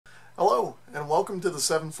Hello and welcome to the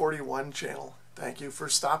 741 channel. Thank you for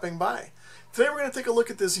stopping by. Today we're going to take a look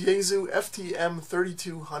at this Yaesu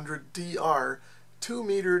FTM-3200DR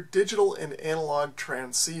 2-meter digital and analog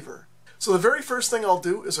transceiver. So the very first thing I'll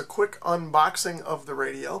do is a quick unboxing of the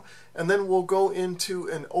radio, and then we'll go into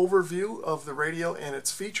an overview of the radio and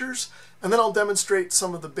its features, and then I'll demonstrate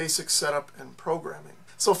some of the basic setup and programming.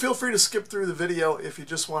 So feel free to skip through the video if you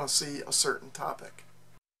just want to see a certain topic.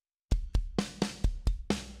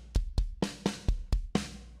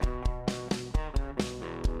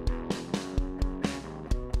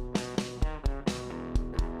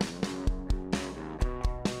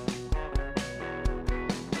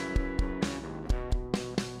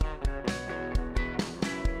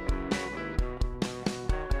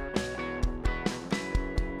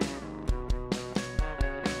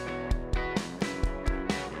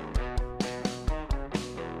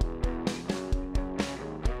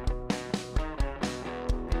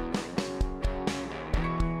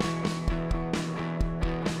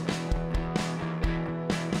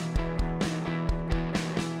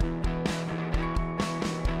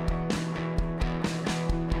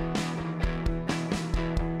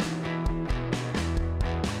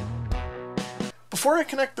 Before I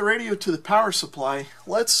connect the radio to the power supply,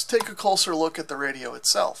 let's take a closer look at the radio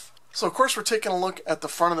itself. So of course we're taking a look at the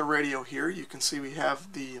front of the radio here. You can see we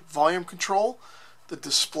have the volume control, the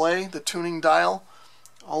display, the tuning dial,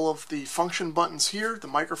 all of the function buttons here, the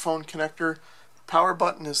microphone connector. The power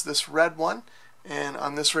button is this red one, and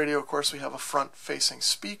on this radio of course we have a front-facing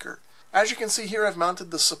speaker. As you can see here, I've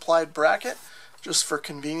mounted the supplied bracket just for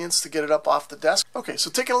convenience to get it up off the desk. Okay,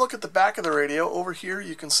 so taking a look at the back of the radio, over here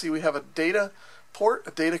you can see we have a data port,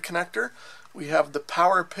 a data connector. We have the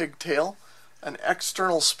power pigtail, an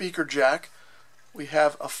external speaker jack. We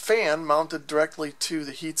have a fan mounted directly to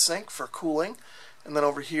the heatsink for cooling. And then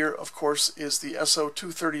over here, of course, is the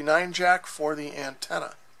SO239 jack for the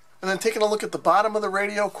antenna. And then taking a look at the bottom of the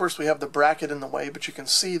radio, of course we have the bracket in the way, but you can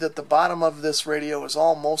see that the bottom of this radio is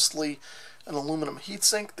all mostly an aluminum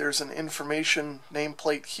heatsink. There's an information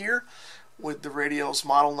nameplate here with the radio's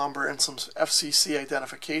model number and some FCC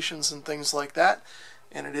identifications and things like that.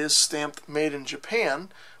 And it is stamped made in Japan,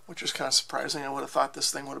 which is kind of surprising. I would have thought this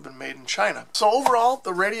thing would have been made in China. So overall,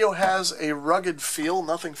 the radio has a rugged feel.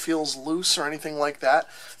 Nothing feels loose or anything like that.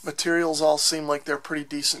 Materials all seem like they're pretty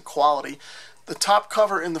decent quality. The top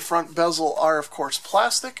cover and the front bezel are of course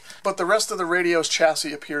plastic, but the rest of the radio's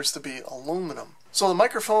chassis appears to be aluminum. So the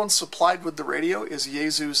microphone supplied with the radio is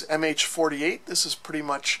Yaesu's MH48. This is pretty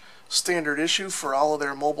much standard issue for all of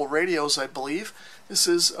their mobile radios, I believe. This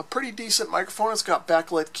is a pretty decent microphone. It's got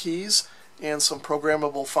backlit keys and some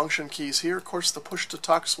programmable function keys here. Of course, the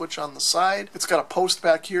push-to-talk switch on the side. It's got a post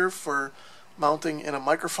back here for mounting in a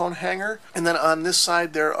microphone hanger. And then on this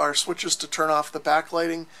side there are switches to turn off the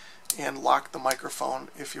backlighting and lock the microphone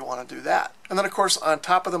if you want to do that. And then of course on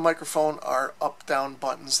top of the microphone are up-down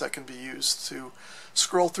buttons that can be used to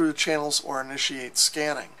scroll through the channels or initiate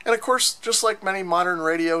scanning. And of course, just like many modern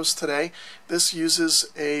radios today, this uses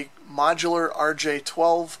a modular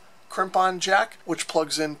RJ12 crimp-on jack, which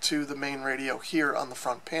plugs into the main radio here on the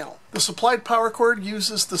front panel. The supplied power cord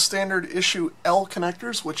uses the standard issue L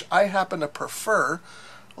connectors, which I happen to prefer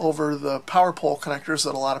over the power pole connectors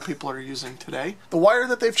that a lot of people are using today. The wire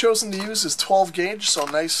that they've chosen to use is 12 gauge, so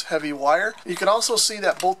nice heavy wire. You can also see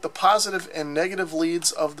that both the positive and negative leads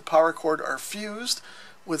of the power cord are fused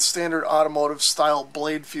with standard automotive style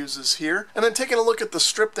blade fuses here. And then taking a look at the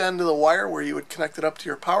stripped end of the wire where you would connect it up to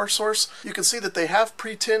your power source, you can see that they have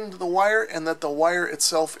pre-tinned the wire and that the wire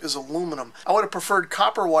itself is aluminum. I would have preferred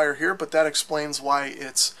copper wire here, but that explains why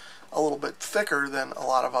it's a little bit thicker than a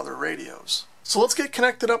lot of other radios. So let's get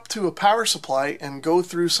connected up to a power supply and go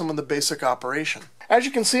through some of the basic operation. As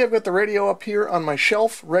you can see, I've got the radio up here on my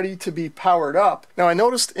shelf ready to be powered up. Now I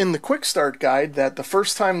noticed in the quick start guide that the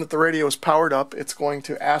first time that the radio is powered up, it's going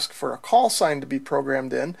to ask for a call sign to be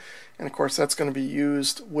programmed in. And of course that's going to be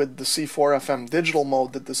used with the C4FM digital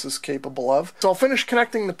mode that this is capable of. So I'll finish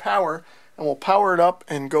connecting the power and we'll power it up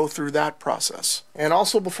and go through that process. And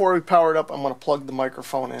also before we power it up, I'm going to plug the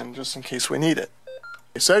microphone in just in case we need it.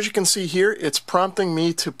 So as you can see here, it's prompting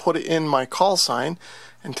me to put in my call sign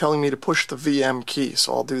and telling me to push the VM key,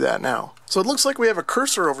 so I'll do that now. So it looks like we have a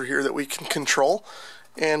cursor over here that we can control,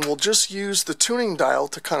 and we'll just use the tuning dial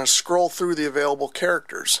to kind of scroll through the available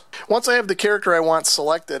characters. Once I have the character I want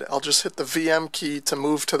selected, I'll just hit the VM key to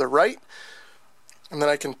move to the right, and then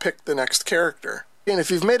I can pick the next character. And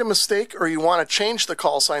if you've made a mistake or you want to change the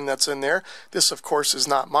call sign that's in there, this of course is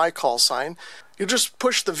not my call sign, you just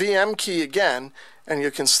push the VM key again and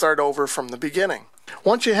you can start over from the beginning.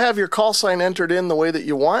 Once you have your call sign entered in the way that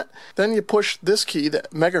you want, then you push this key, the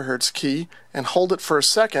megahertz key, and hold it for a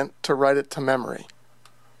second to write it to memory.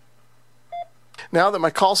 Now that my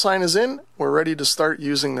call sign is in, we're ready to start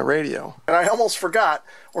using the radio. And I almost forgot,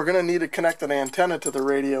 we're going to need to connect an antenna to the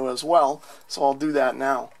radio as well, so I'll do that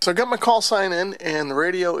now. So I got my call sign in, and the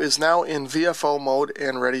radio is now in VFO mode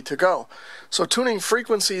and ready to go. So tuning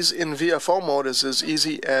frequencies in VFO mode is as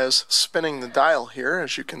easy as spinning the dial here,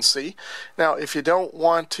 as you can see. Now, if you don't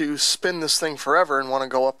want to spin this thing forever and want to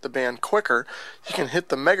go up the band quicker, you can hit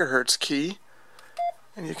the megahertz key,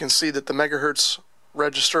 and you can see that the megahertz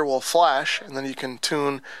register will flash, and then you can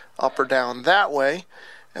tune up or down that way.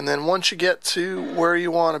 And then once you get to where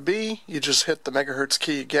you want to be, you just hit the megahertz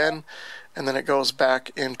key again, and then it goes back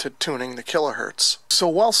into tuning the kilohertz. So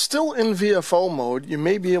while still in VFO mode, you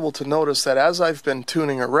may be able to notice that as I've been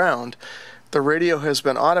tuning around, the radio has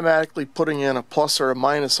been automatically putting in a plus or a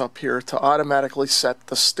minus up here to automatically set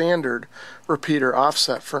the standard repeater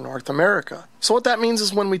offset for North America. So what that means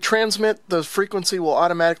is when we transmit, the frequency will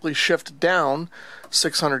automatically shift down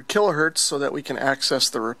 600 kilohertz so that we can access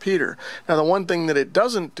the repeater. Now the one thing that it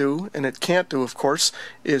doesn't do, and it can't do of course,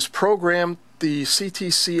 is program the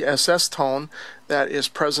CTC-SS tone that is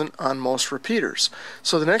present on most repeaters.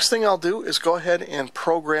 So the next thing I'll do is go ahead and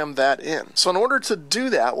program that in. So in order to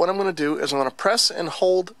do that, what I'm going to do is I'm going to press and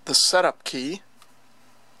hold the setup key.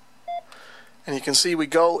 And you can see we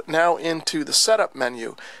go now into the setup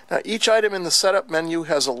menu. Now each item in the setup menu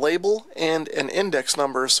has a label and an index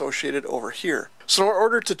number associated over here. So in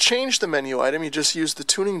order to change the menu item, you just use the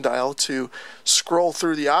tuning dial to scroll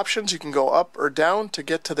through the options. You can go up or down to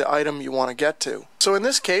get to the item you want to get to. So in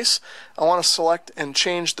this case, I want to select and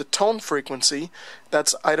change the tone frequency.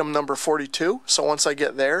 That's item number 42. So once I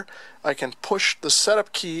get there, I can push the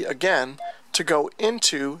setup key again to go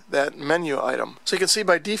into that menu item. So you can see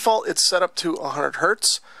by default it's set up to 100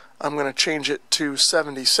 Hertz. I'm going to change it to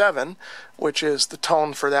 77, which is the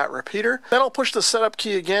tone for that repeater. Then I'll push the setup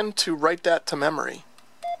key again to write that to memory.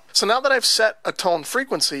 So now that I've set a tone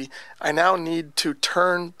frequency, I now need to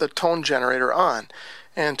turn the tone generator on.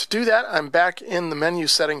 And to do that, I'm back in the menu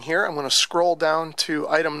setting here. I'm going to scroll down to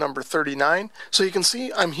item number 39. So you can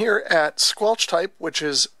see I'm here at squelch type, which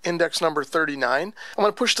is index number 39. I'm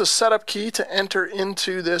going to push the setup key to enter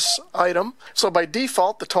into this item. So by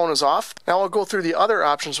default, the tone is off. Now I'll go through the other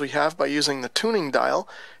options we have by using the tuning dial.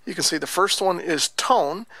 You can see the first one is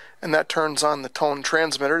tone, and that turns on the tone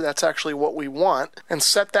transmitter. That's actually what we want. And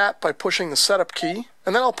set that by pushing the setup key.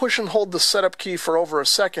 And then I'll push and hold the setup key for over a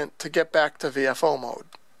second to get back to VFO mode.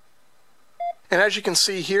 And as you can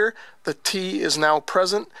see here, the T is now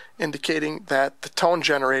present, indicating that the tone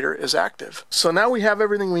generator is active. So now we have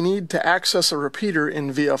everything we need to access a repeater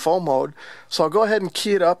in VFO mode. So I'll go ahead and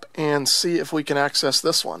key it up and see if we can access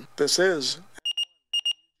this one. This is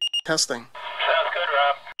testing. Sounds good,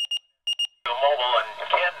 Rob. Mobile and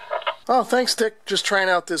Ken. Oh, thanks, Dick. Just trying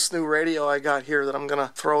out this new radio I got here that I'm going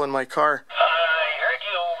to throw in my car. I heard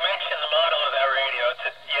you mention the model of that radio. It's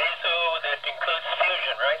a Yaesu that includes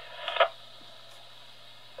fusion, right?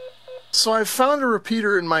 So I've found a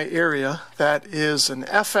repeater in my area that is an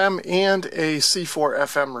FM and a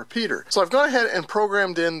C4FM repeater. So I've gone ahead and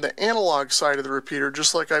programmed in the analog side of the repeater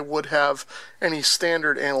just like I would have any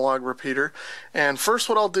standard analog repeater. And first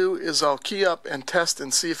what I'll do is I'll key up and test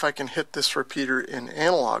and see if I can hit this repeater in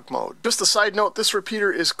analog mode. Just a side note, this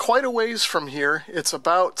repeater is quite a ways from here. It's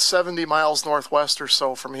about 70 miles northwest or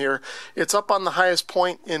so from here. It's up on the highest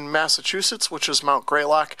point in Massachusetts, which is Mount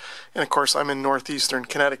Greylock, and of course I'm in northeastern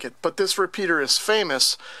Connecticut. But this repeater is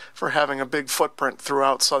famous for having a big footprint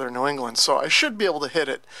throughout southern New England, so I should be able to hit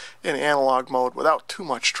it in analog mode without too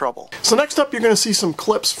much trouble. So next up you're going to see some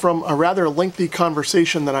clips from a rather lengthy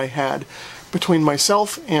conversation that I had between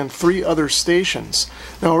myself and 3 other stations.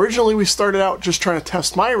 Now originally we started out just trying to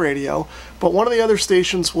test my radio, but one of the other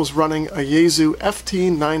stations was running a Yaesu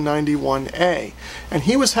FTM-3200D, and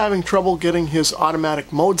he was having trouble getting his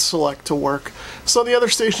automatic mode select to work, so the other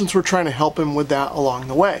stations were trying to help him with that along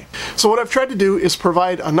the way. So what I've tried to do is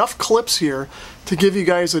provide enough clips here to give you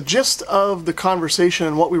guys a gist of the conversation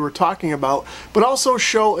and what we were talking about, but also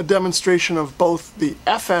show a demonstration of both the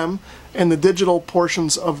FM and the digital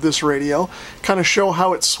portions of this radio, kind of show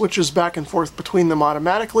how it switches back and forth between them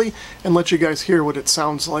automatically, and let you guys hear what it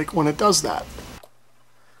sounds like when it does that.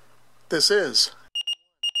 This is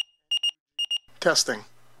testing.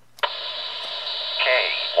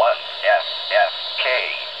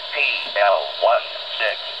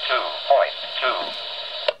 K1FFKPL162.2.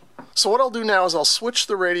 So what I'll do now is I'll switch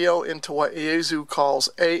the radio into what Yaesu calls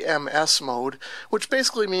AMS mode, which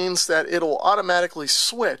basically means that it'll automatically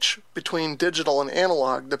switch between digital and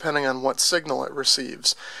analog depending on what signal it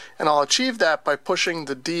receives. And I'll achieve that by pushing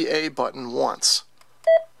the DA button once.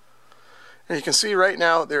 And you can see right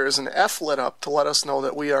now there is an F lit up to let us know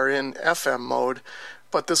that we are in FM mode,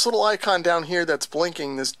 but this little icon down here that's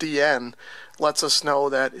blinking, this DN, lets us know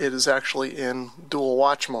that it is actually in dual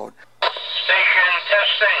watch mode. Station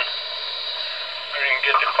testing. I didn't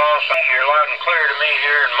get the call, so you're loud and clear to me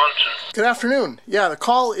here in Munson. Good afternoon. Yeah, the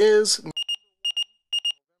call is...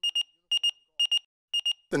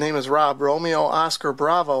 The name is Rob, Romeo Oscar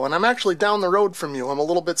Bravo, and I'm actually down the road from you. I'm a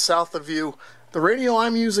little bit south of you. The radio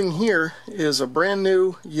I'm using here is a brand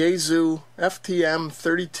new Yaesu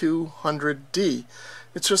FTM-3200D.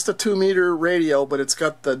 It's just a 2-meter radio, but it's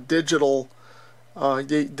got the digital,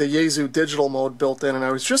 the Yaesu digital mode built in, and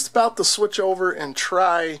I was just about to switch over and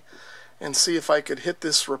try and see if I could hit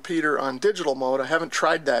this repeater on digital mode. I haven't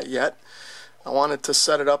tried that yet. I wanted to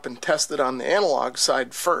set it up and test it on the analog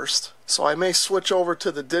side first, so I may switch over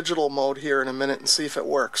to the digital mode here in a minute and see if it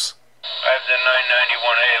works. I have the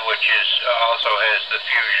 991A, which is also has the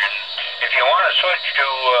fusion. If you want to switch to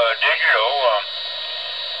digital,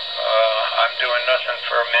 I'm doing nothing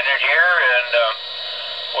for a minute here, and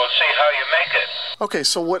we'll see how you make it. Okay,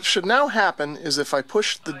 so what should now happen is if I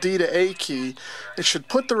push the D to A key, it should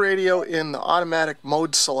put the radio in the automatic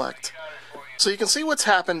mode select. So you can see what's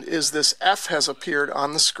happened is this F has appeared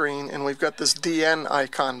on the screen and we've got this DN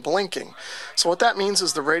icon blinking. So what that means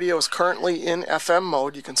is the radio is currently in FM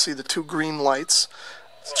mode. You can see the 2 green lights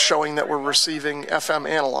showing that we're receiving FM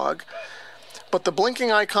analog. But the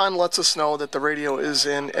blinking icon lets us know that the radio is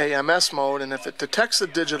in AMS mode, and if it detects a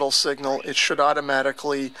digital signal, it should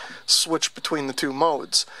automatically switch between the 2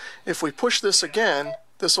 modes. If we push this again,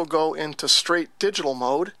 this will go into straight digital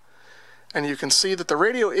mode. And you can see that the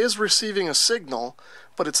radio is receiving a signal,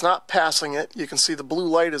 but it's not passing it. You can see the blue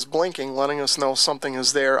light is blinking, letting us know something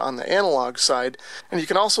is there on the analog side. And you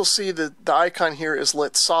can also see that the icon here is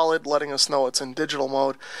lit solid, letting us know it's in digital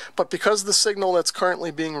mode. But because the signal that's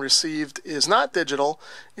currently being received is not digital,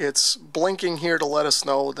 it's blinking here to let us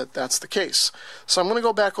know that that's the case. So I'm going to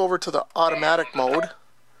go back over to the automatic mode.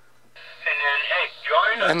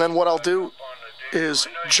 And then what I'll do is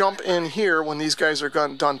jump in here when these guys are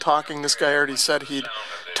done talking. This guy already said he'd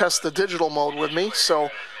test the digital mode with me, so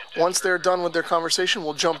once they're done with their conversation,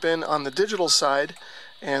 we'll jump in on the digital side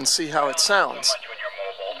and see how it sounds.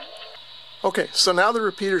 Okay, so now the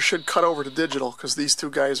repeater should cut over to digital because these 2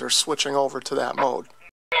 guys are switching over to that mode.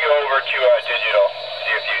 Over to digital.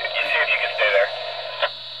 See if you can stay there.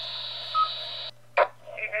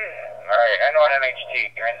 All right, I know an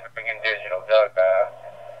NHT. Transmitting in digital. Doug,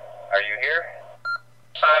 are you here?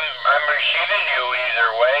 I'm receiving you either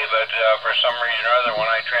way, but for some reason or other, when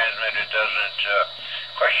I transmit, it doesn't.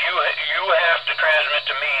 Of course, you have to transmit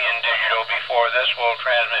to me in digital before this will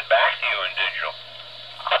transmit back to you in digital.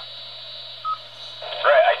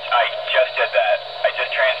 Right, I just did that. I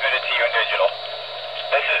just transmitted to you in digital.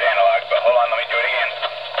 This is analog, but hold on, let me do it again.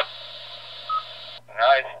 No,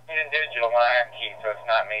 it's in digital when I have key, so it's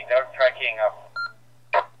not me. Doug, try keying up.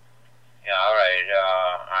 Yeah, all right.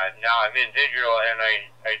 Now I'm in digital, and I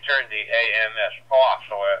turned the AMS off,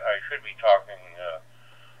 so I should be talking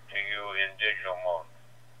to you in digital mode.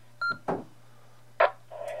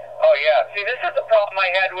 Oh, yeah. See, this is the problem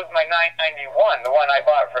I had with my 991, the one I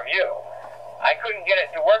bought from you. I couldn't get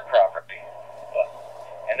it to work properly.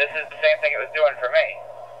 And this is the same thing it was doing for me.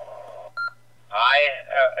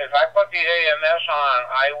 If I put the AMS on,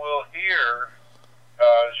 I will hear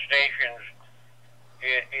stations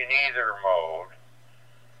in either mode,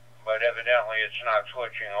 but evidently it's not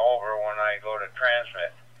switching over when I go to transmit.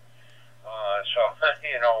 So,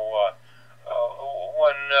 you know,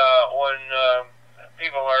 when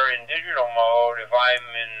people are in digital mode, if I'm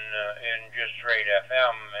in just straight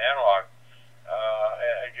FM analog,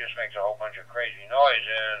 it just makes a whole bunch of crazy noise,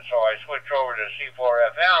 and so I switch over to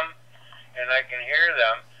C4FM, and I can hear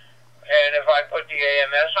them. And if I put the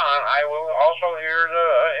AMS on, I will also hear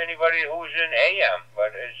anybody who's in AM, but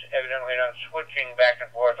it's evidently not switching back and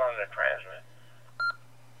forth on the transmit.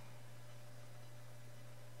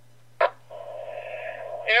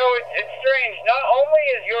 You know, it's strange. Not only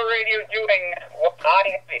is your radio doing what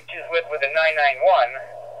I have issues with the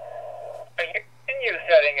 991, but your menu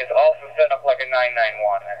setting is also set up like a 991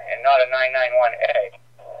 and not a 991A.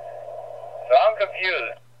 So I'm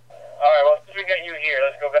confused. All right, well, since we got you here,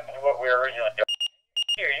 let's go back to what we were originally doing.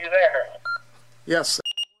 Are you there? Yes.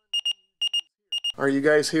 Are you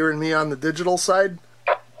guys hearing me on the digital side?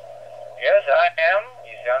 Yes, I am.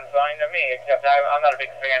 You sound fine to me, except I'm not a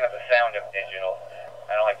big fan of the sound of digital.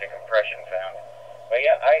 I don't like the compression sound. But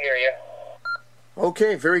yeah, I hear you.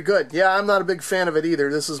 Okay, very good. Yeah, I'm not a big fan of it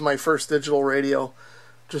either. This is my first digital radio.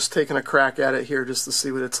 Just taking a crack at it here just to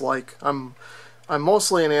see what it's like. I'm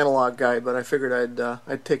mostly an analog guy, but I figured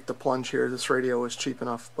I'd take the plunge here. This radio is cheap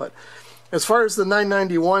enough. But as far as the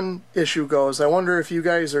 991 issue goes, I wonder if you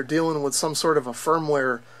guys are dealing with some sort of a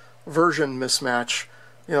firmware version mismatch.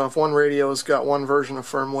 You know, if one radio's got one version of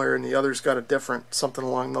firmware and the other's got a different, something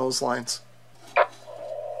along those lines.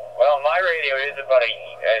 Well, my radio is about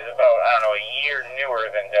I don't know, a year newer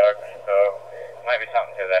than Doug's, so might be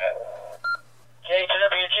something to that.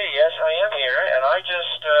 KWG, yes, I am here, and I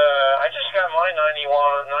just got my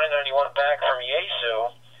 991 back from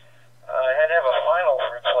Yaesu. I had to have a final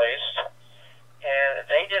replaced, and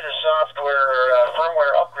they did a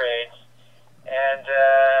firmware upgrade, and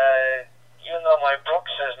even though my book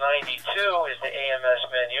says 92 is the AMS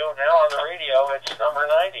menu, now on the radio it's number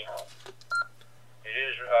 90. It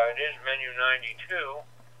is menu 92,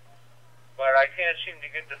 but I can't seem to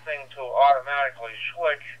get the thing to automatically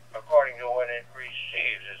switch according to what it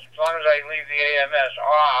receives. As long as I leave the AMS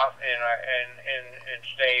off and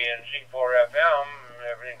stay in C4FM,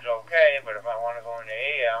 everything's okay. But if I want to go into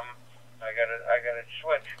AM, I gotta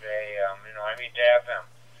switch to AM. You know, I mean to FM,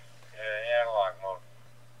 analog mode.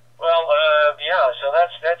 Well, yeah. So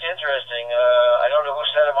that's interesting. I don't know who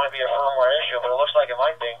said it might be a firmware issue, but it looks like it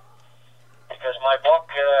might be. Because my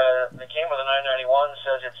book that came with the 991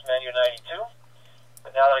 says it's menu 92,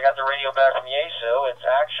 but now that I got the radio back from Yaesu, it's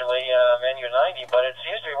actually menu 90. But it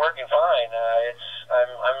seems to be working fine.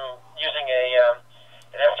 I'm using an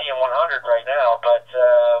FTM-100 right now, but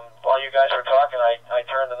while you guys were talking, I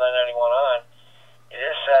turned the 991 on. It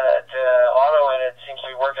is set at auto, and it seems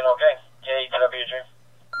to be working okay. KWG.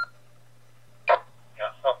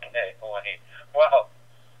 Okay, well,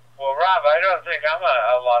 Rob, I don't think I'm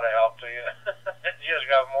a lot of help to you. You just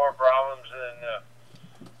got more problems and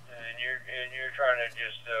you're trying to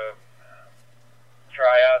just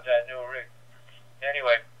try out that new rig.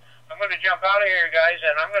 Anyway, I'm going to jump out of here, guys,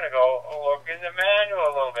 and I'm going to go look in the manual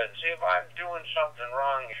a little bit and see if I'm doing something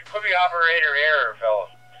wrong. It could be operator error,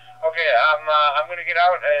 fellas. Okay, I'm going to get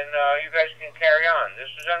out, and you guys can carry on.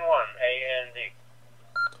 This is N1, AND.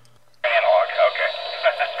 Analog, okay.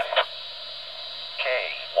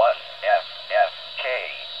 K1FFK.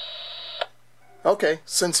 Okay,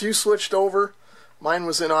 since you switched over, mine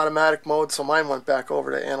was in automatic mode, so mine went back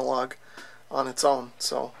over to analog on its own.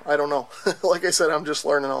 So, I don't know. Like I said, I'm just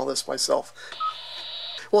learning all this myself.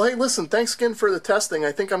 Well, hey, listen, thanks again for the testing.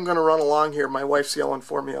 I think I'm going to run along here. My wife's yelling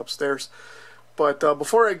for me upstairs. But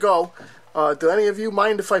before I go, do any of you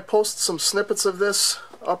mind if I post some snippets of this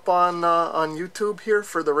up on YouTube here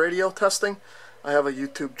for the radio testing? I have a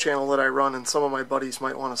YouTube channel that I run, and some of my buddies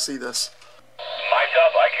might want to see this. My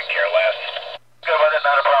dub, I could care less. Good with it,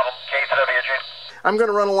 not a problem. KWG. I'm going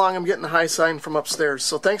to run along. I'm getting the high sign from upstairs.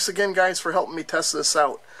 So thanks again, guys, for helping me test this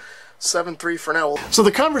out. 7-3 for now. So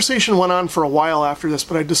the conversation went on for a while after this,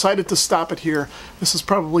 but I decided to stop it here. This is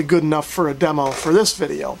probably good enough for a demo for this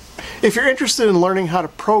video. If you're interested in learning how to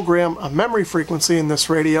program a memory frequency in this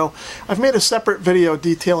radio, I've made a separate video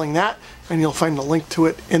detailing that, and you'll find a link to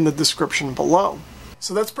it in the description below.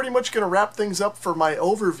 So that's pretty much going to wrap things up for my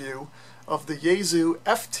overview of the Yaesu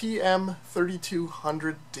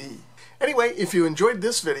FTM-3200D. Anyway, if you enjoyed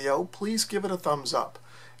this video, please give it a thumbs up.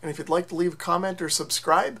 And if you'd like to leave a comment or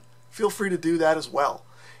subscribe, feel free to do that as well.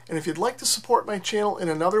 And if you'd like to support my channel in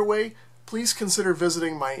another way, please consider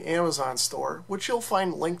visiting my Amazon store, which you'll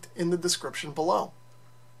find linked in the description below.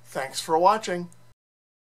 Thanks for watching.